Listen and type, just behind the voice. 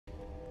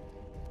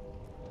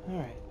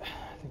Alright,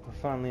 I think we're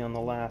finally on the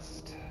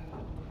last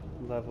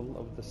level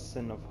of the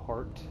Sin of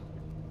Heart,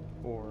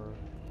 or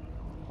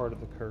Heart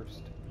of the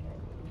Cursed.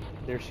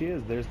 There she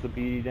is, there's the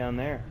beauty down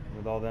there,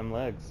 with all them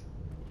legs.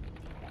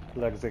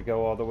 Legs that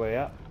go all the way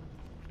up.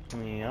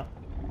 Yeah.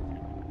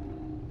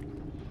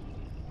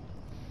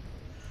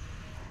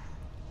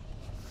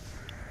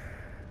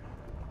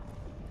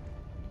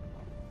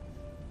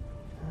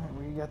 Alright,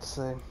 what do you got to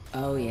say?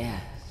 Oh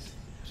yes.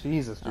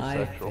 Jesus, you're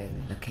I've sexual.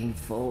 been looking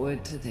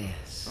forward to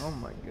this. Oh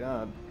my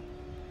god.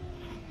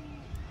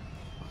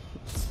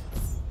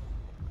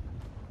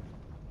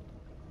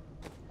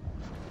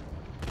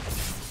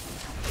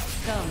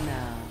 Come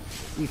now.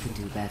 You can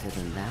do better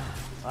than that.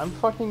 I'm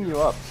fucking you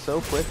up so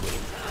quickly.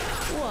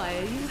 Why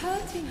are you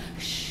hurting?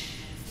 Shh.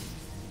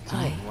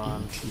 I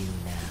eat you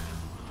now.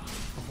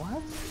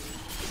 What?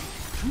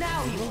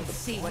 Now you will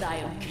see what I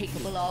am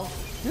capable of.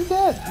 You're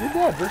dead. You're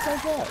dead. Just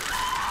like that.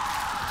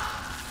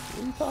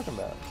 What are you talking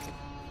about?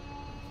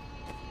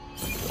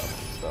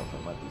 Stuff.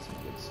 There might be some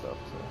good stuff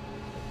too.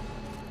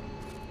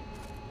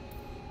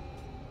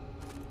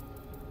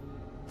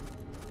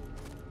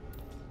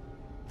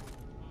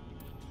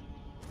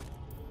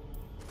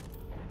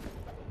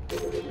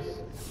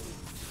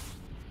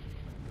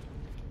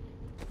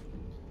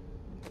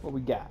 What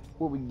we got?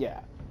 What we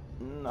got?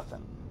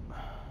 Nothing.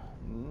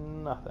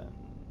 Nothing.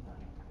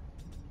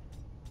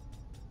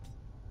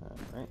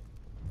 Alright.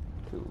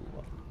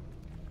 Cool.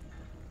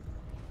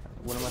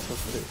 What am I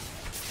supposed to do?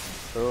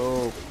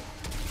 Oh.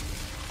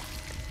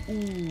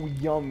 Ooh,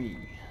 yummy.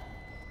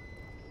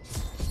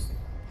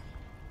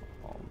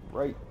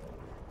 Alright.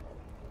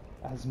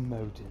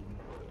 Asmodin.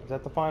 Is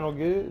that the final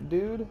dude?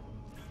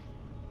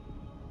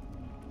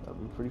 That'd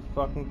be pretty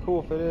fucking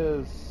cool if it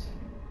is.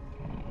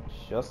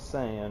 Just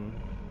saying.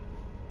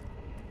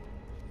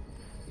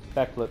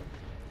 Backflip.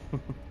 I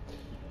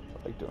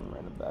like doing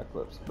random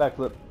backflips.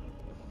 Backflip.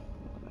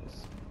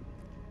 Nice.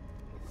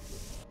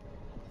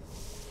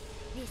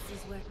 This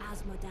is where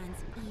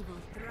Asmodan's evil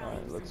thrives.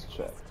 Alright, let's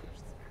check.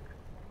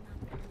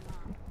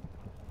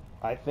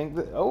 I think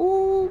that.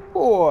 Oh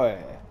boy!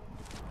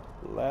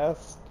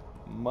 Last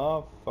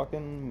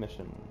motherfucking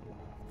mission.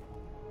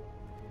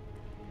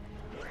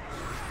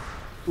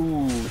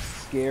 Ooh,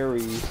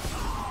 scary.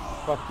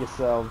 Fuck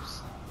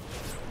yourselves.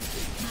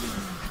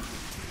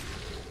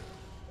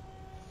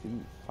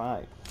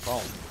 C5.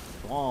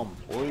 Come on,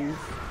 boys.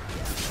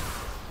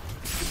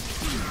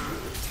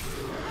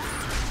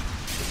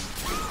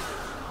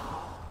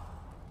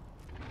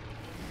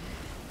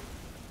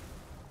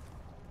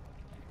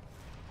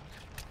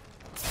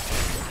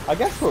 I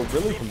guess what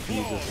really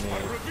confuses me,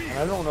 and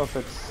I don't know if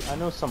it's, I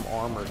know some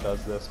armor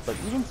does this, but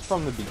even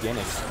from the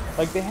beginning,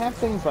 like they have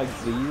things like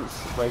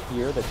these right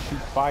here that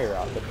shoot fire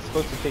out that's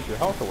supposed to take your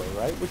health away,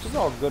 right? Which is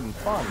all good and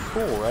fun,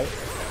 cool, right?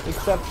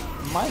 Except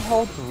my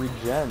health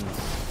regens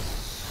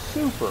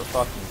super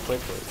fucking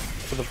quickly,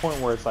 to the point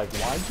where it's like,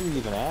 why'd you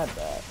even add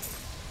that?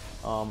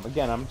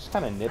 Again, I'm just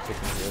kind of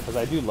nitpicking here, because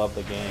I do love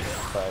the game,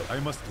 but I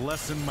must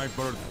lessen my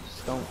burden. I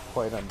just don't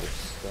quite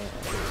understand.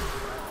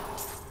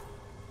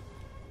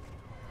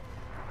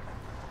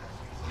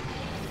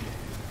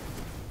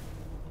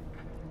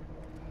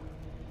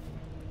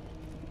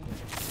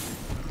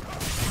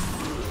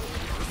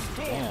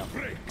 Damn,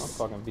 I'm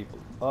fucking people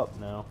up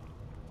now.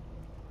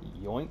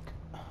 Yoink.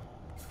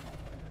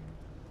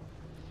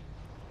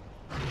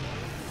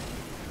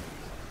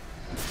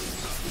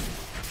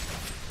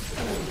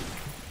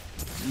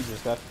 You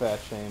just got fat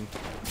shamed.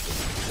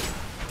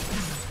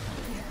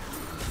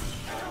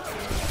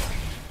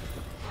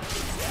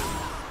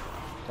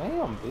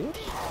 Damn,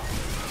 bitch.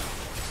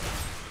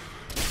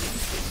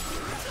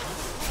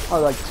 I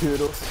like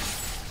toodles.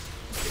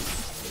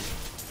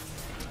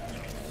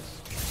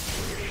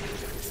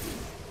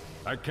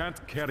 I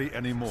can't carry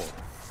anymore.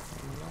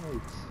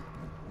 Right.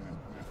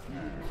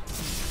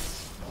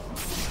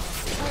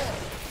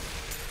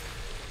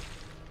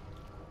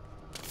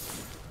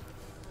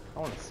 I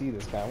want to see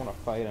this guy. I want to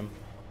fight him.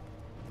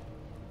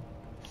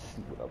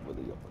 See what I'm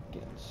really up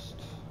against.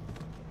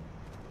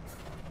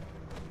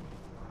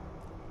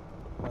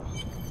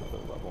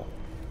 Another level.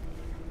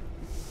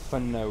 For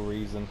no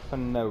reason. For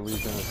no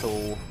reason at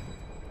all.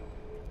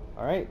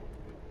 Alright.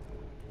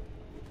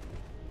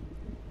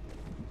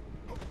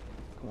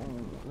 Come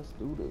on, let's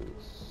do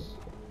this.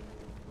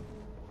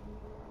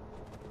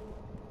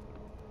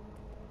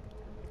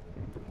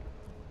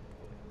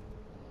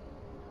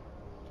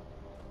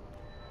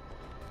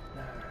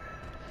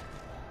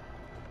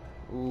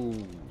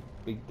 Ooh,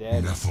 Big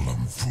Daddy.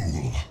 Nephilim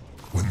fool.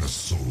 When the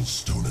soul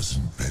stone is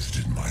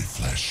embedded in my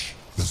flesh,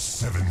 the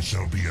seven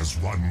shall be as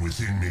one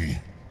within me.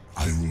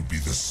 I will be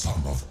the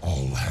sum of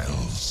all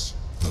hells,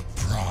 the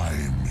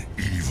prime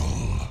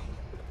evil.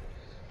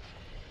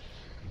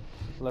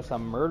 Unless I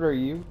murder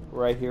you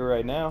right here,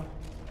 right now.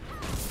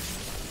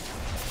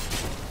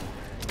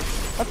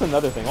 That's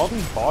another thing. All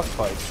these boss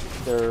fights,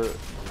 they're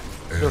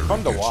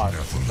fun to watch,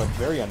 but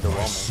very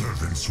underwhelming.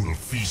 Servants will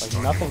feast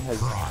Like nothing has.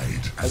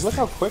 pride. Like look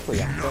how quickly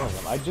I'm killing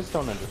them. I just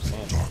don't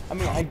understand. I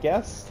mean, I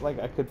guess like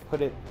I could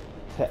put it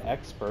to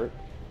expert,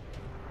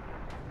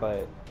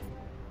 but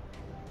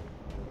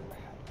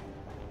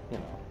you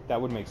know,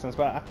 that would make sense.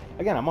 But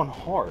again, I'm on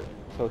hard,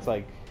 so it's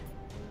like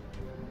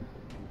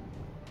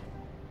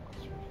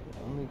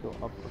only go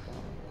up or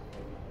down.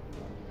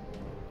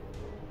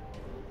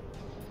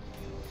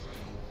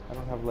 I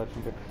don't have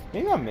legendary.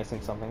 Maybe I'm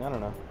missing something. I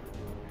don't know.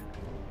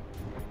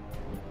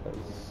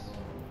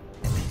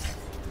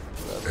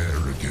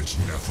 Arrogant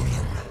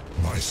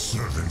Nephilim, my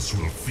servants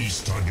will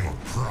feast on your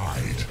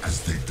pride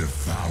as they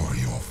devour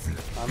your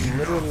flesh. I'm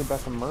literally about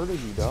to murder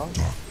you, dog.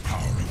 Dark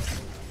power.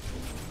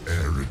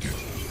 Arrogant.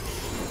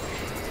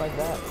 Just like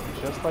that.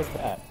 Just like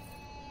that.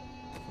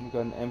 I'm gonna go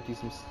ahead and empty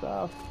some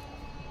stuff.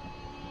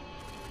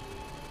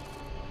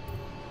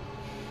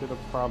 Should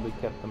have probably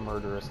kept the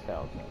murderous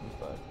cow thing,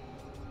 but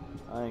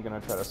I ain't gonna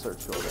try to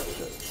search all that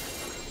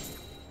shit.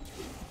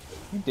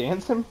 You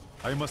dancing?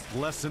 I must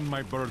lessen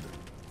my burden.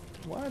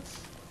 What?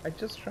 I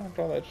just dropped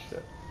all that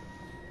shit.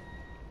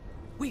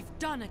 We've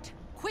done it.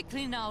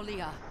 Quickly now,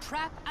 Leah.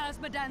 Trap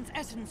Asmodan's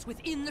essence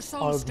within the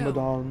soul stone.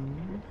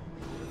 Asmodan.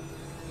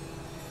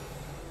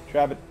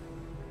 Trap it.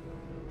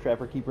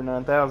 Trapper Keeper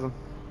 9000.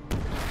 That's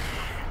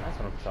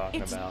what I'm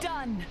talking It's about.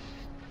 done.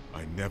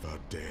 I never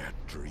dared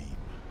dream.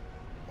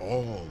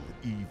 All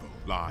evil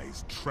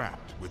lies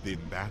trapped within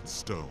that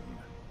stone.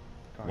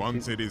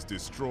 Once it is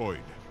destroyed,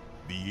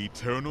 the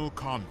eternal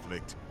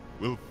conflict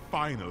will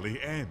finally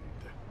end.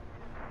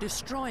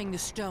 Destroying the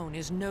stone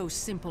is no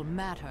simple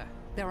matter.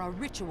 There are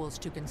rituals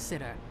to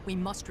consider. We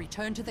must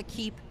return to the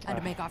keep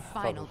and make our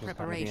final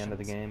preparations. The end of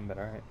the game, but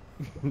alright.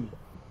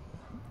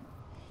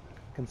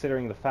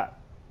 Considering the fact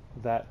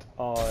that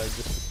I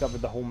just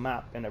discovered the whole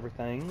map and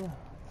everything,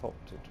 I thought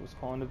it was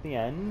kind of the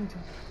end.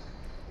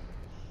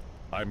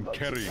 I'm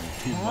carrying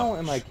too much. How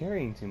am I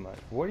carrying too much?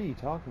 What are you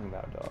talking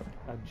about, dog?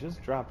 I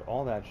just dropped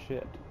all that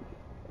shit.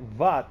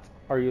 What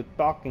are you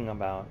talking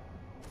about?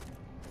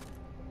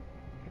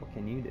 What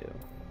can you do?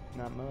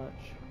 Not much.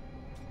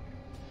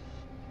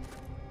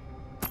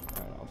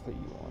 Alright, I'll put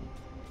you on.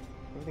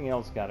 Everything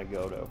else gotta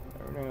go though.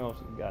 Everything else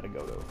gotta go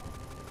though.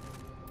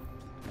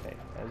 Okay,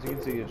 as you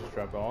can see, I just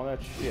dropped all that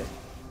shit.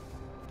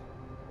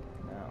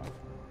 Now,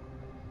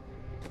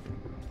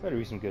 better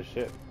be some good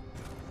shit.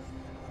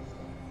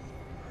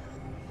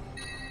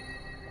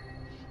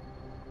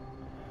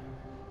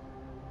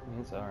 I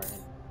mean, it's alright.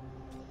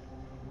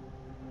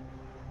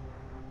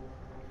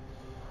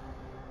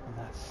 And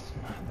that's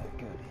not that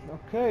good.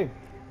 Okay,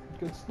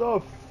 good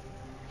stuff.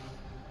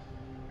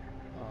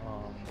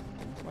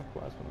 What's my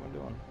quest? What am I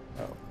doing?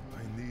 Oh.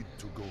 I need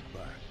to go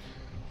back.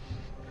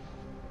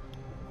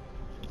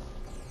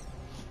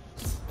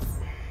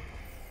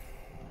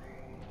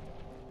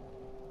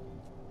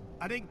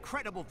 An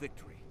incredible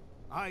victory.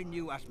 I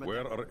knew Asmodan.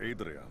 Where are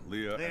Adria,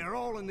 Leah, They and... are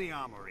all in the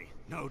armory.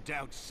 No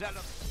doubt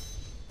celebrate.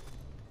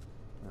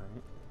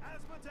 Alright.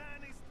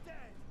 Asmodan is dead.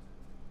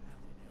 How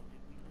the hell did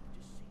we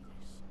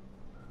live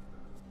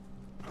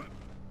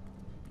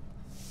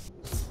to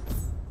see this?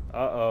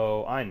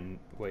 Uh-oh,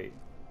 wait.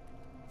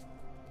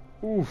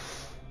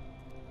 Oof.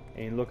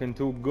 Ain't looking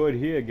too good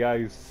here,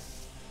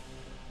 guys.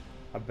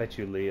 I bet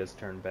you Leah's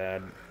turned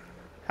bad.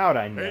 How'd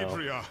I know?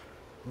 Adria,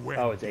 when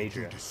Oh, it's did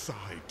Adria. you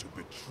decide to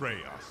betray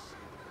us?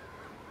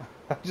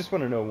 I just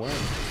want to know when.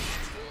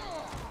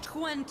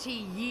 20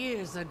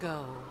 years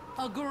ago,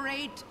 a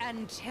great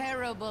and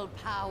terrible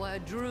power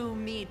drew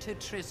me to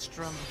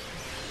Tristram.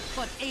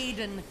 But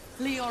Aiden,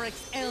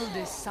 Leoric's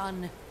eldest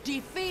son,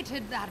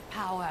 defeated that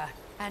power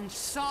and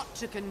sought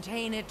to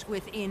contain it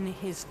within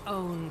his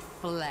own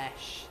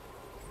flesh.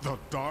 The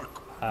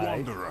Dark Aye.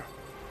 Wanderer.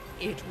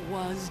 It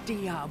was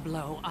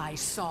Diablo I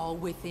saw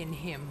within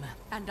him,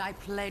 and I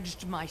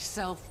pledged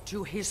myself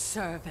to his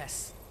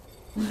service.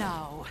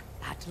 Now,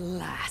 at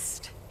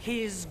last,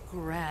 his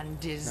grand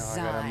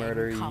design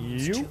murder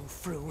comes you? to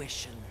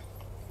fruition.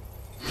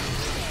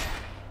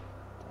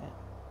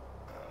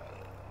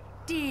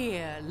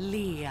 Dear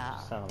Leah,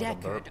 Sound like a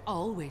Deckard burp.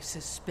 always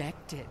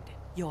suspected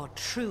your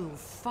true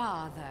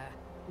father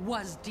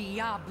was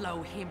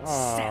Diablo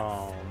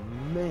himself.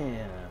 Oh,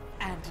 man.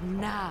 And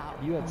now,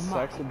 You had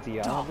my sex with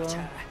Diablo?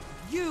 daughter,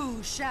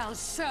 you shall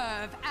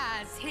serve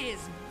as his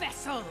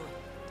vessel.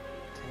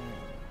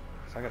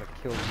 So I gotta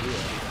kill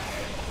Leah.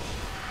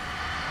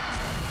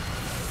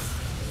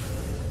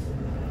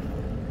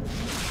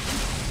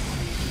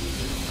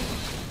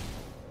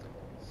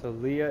 So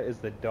Leah is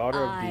the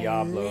daughter of I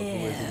Diablo, who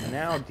is live.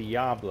 now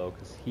Diablo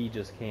because he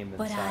just came inside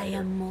But I her.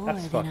 am more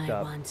That's than fucked I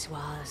up. once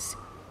was.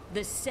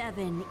 The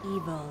seven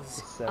evils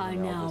The seven are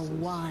now Elvises.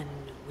 one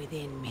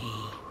within me.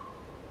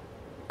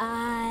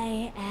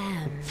 I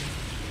am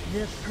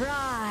the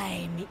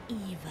prime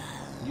evil.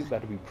 You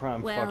better be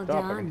prime Well fucked done,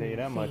 up, I can tell you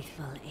that much.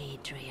 faithful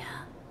Adria.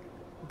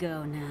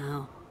 Go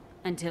now,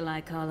 until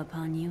I call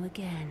upon you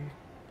again.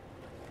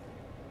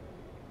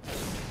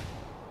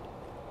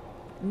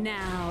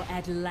 Now,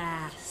 at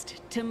last,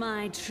 to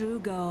my true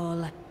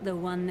goal, the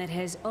one that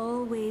has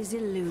always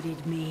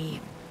eluded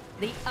me.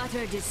 The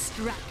utter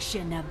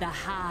destruction of the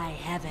high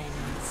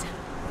heavens.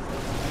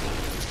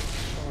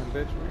 Come on,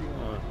 bitch, where you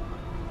going?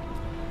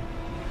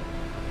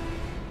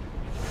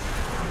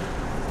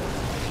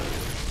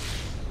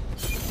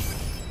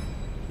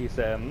 He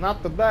said,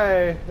 "Not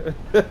today."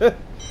 Alright,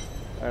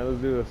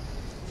 let's do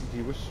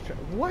this.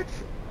 What?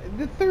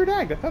 The third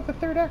act? I thought the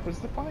third act was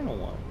the final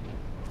one.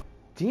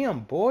 Damn,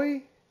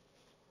 boy.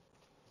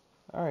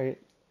 Alright.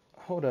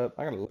 Hold up.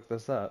 I gotta look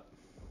this up.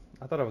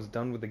 I thought I was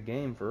done with the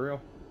game, for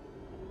real.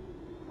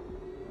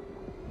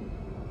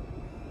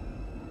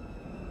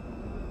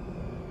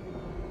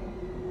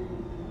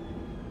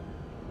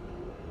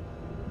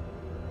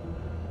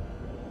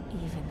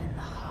 Even in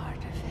the heart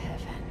of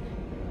heaven,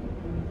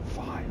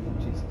 5.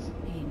 Jesus.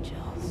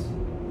 angels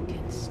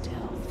can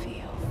still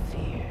feel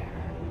fear.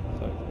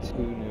 So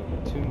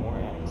two more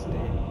acts,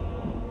 damn.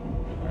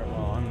 Alright,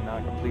 well, I'm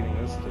not completing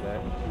this today.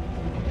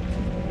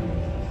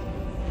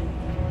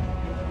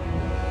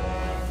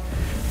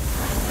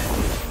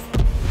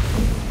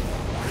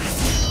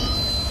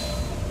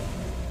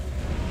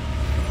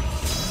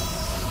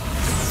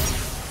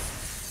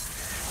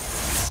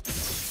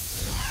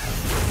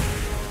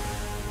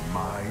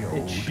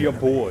 It's your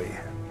boy.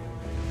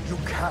 You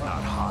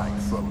cannot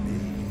hide from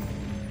me,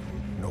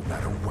 no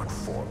matter what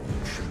form you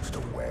choose to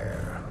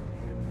wear.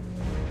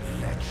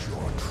 Let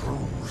your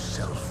true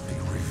self be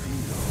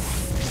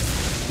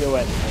revealed. Do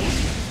it.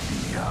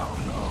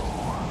 Diablo.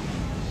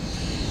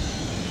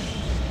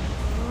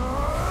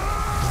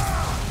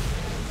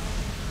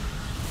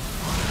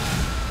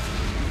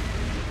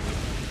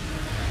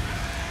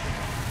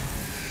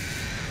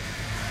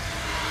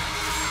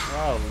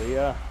 Wow,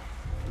 Leah,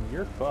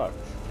 you're fucked,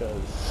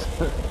 because...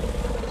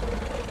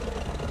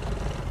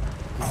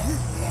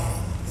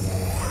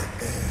 War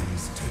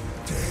ends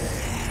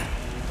today.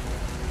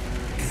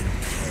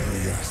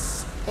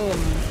 Imperious.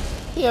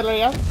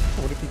 Imperious?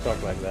 What if you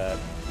talk like that?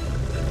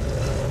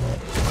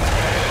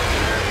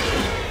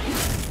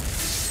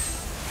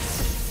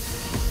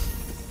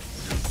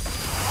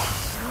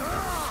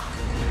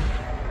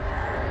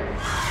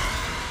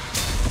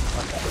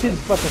 His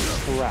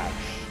fucking trash.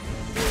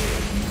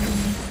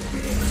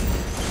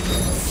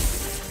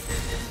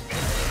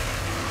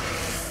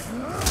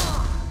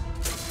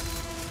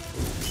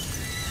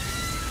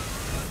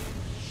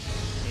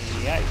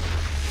 Yikes.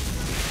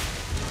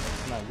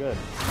 That's not good.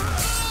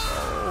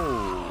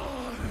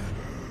 Oh.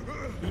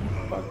 He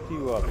fucked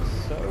you up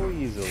so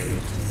easily.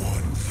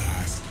 One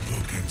last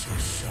look at your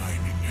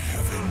shining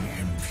heaven,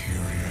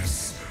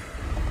 Imperious.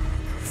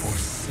 For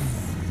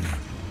soon,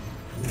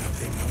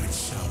 nothing of it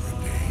shall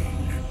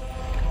remain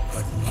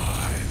but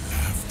my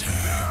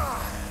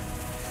laughter.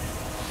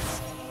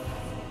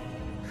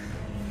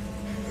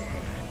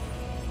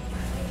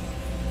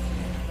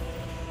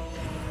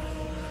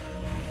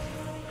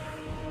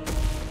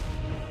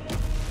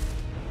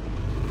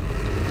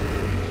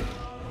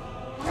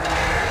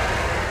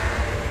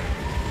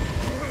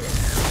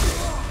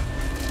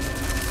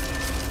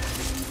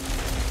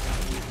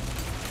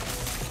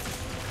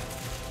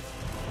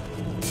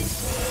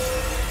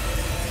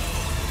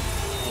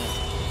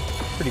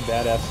 Pretty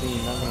badass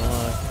scene, not gonna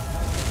lie.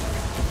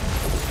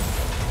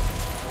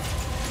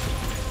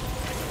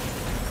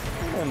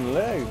 Damn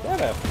leg,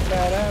 got a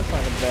fat ass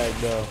on the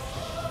back though.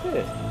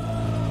 Shit.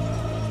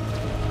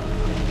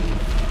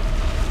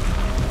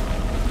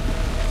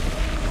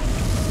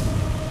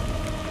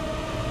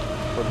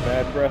 What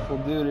bad breath will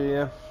do to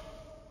you.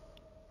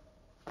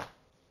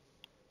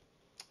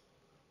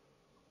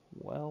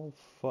 Well,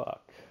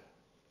 fuck.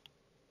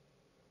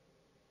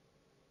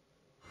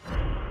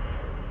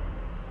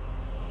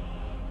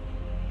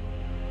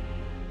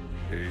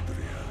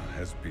 Adria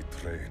has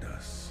betrayed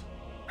us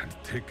and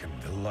taken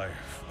the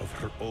life of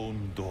her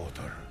own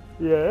daughter.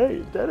 Yeah,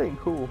 hey, that ain't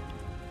cool.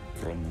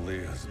 From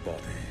Leah's body,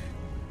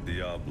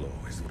 Diablo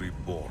is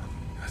reborn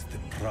as the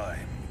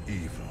prime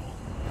evil.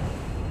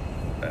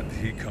 And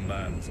he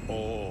commands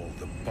all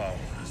the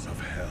powers of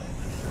hell.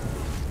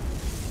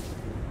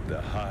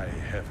 The high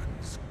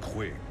heavens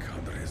quake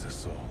under his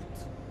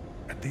assault,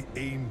 and the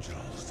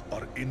angels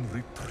are in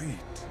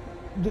retreat.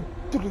 The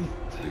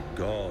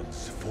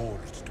gods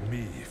forged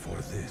me for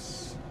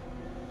this.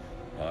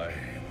 I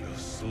will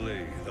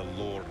slay the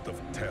Lord of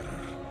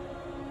Terror.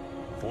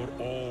 For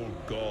all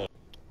gods.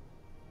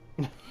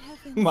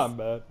 My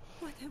bad.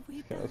 What have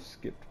we Kind of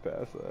skipped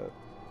past that.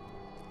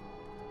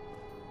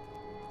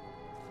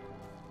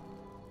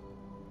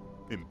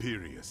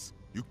 Imperious,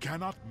 you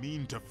cannot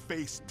mean to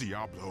face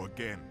Diablo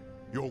again.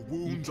 Your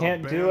wounds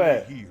can't are do barely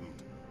it.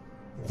 healed.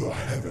 The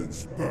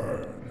heavens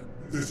burn.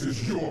 This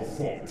is your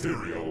fault,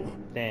 Tyrael.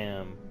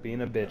 Damn,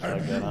 being a bitch And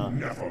like you, that, huh?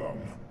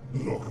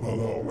 Nephilim, look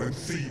below and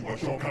see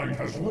what your kind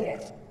has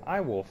wrought.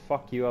 I will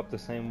fuck you up the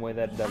same way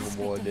that devil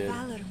boy Aspect did. of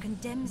valor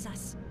condemns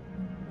us.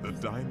 The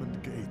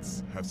diamond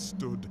gates have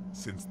stood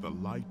since the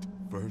light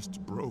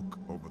first broke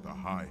over the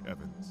high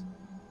heavens.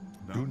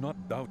 Do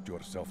not doubt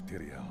yourself,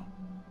 Tyrael.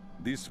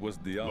 This was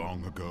Diablo.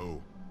 Long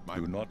ago,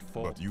 Do not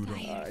fall. but you don't.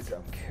 I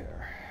don't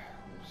care.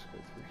 I'll just go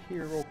through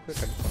here real quick.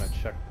 I just want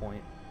a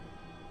checkpoint.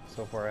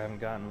 So far, I haven't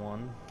gotten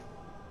one.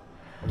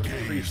 I would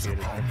Gaze appreciate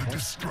it. upon the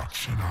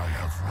destruction I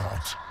have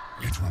wrought.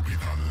 It will be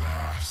the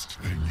last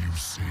thing you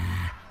see.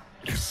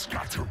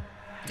 Iskatu,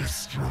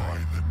 destroy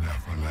the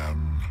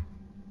Nephilim.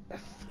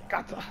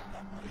 Gotcha.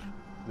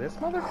 This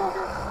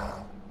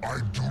motherfucker? I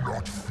do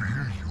not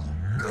fear you,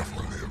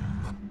 Nephilim.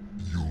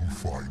 You'll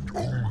find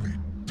only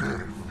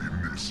death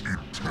in this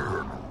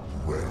eternal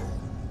realm.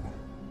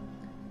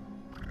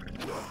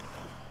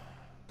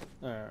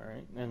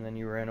 Alright, and then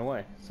you ran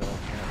away. So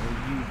apparently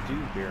you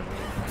do fear me.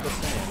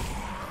 Just saying.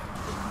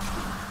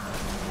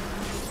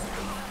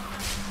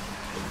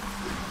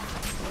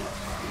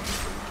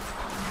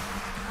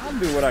 I'll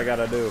do what I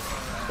gotta do.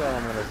 That's all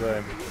I'm gonna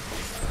say.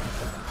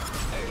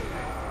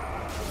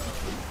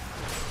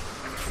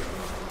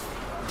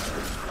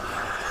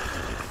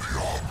 The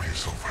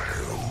armies of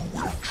hell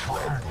will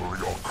trample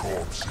your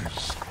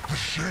corpses. The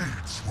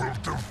shades will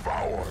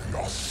devour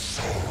your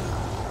soul.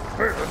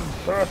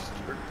 Fantastic.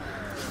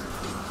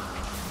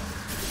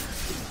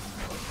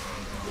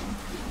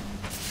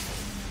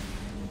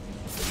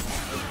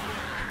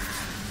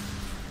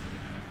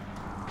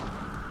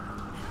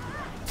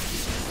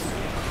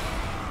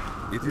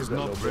 It is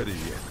not ready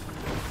yet.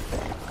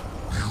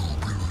 You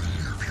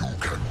believe you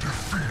can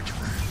defeat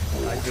me?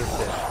 I just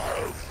did.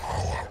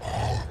 Our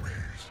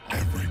armies.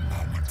 Every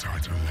moment I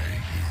delay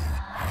you,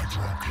 I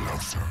draw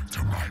closer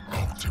to my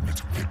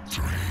ultimate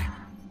victory.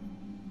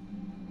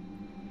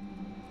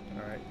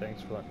 Alright,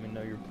 thanks for letting me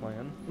know your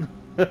plan.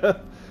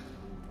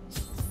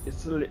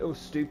 It's a little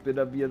stupid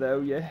of you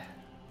though, yeah?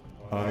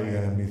 I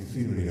am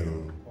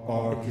Ethereal,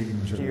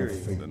 Archangel of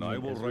Fate. Then I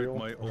will write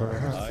my own.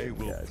 Perhaps. I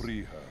will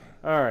free her.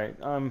 Alright,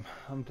 I'm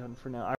done for now.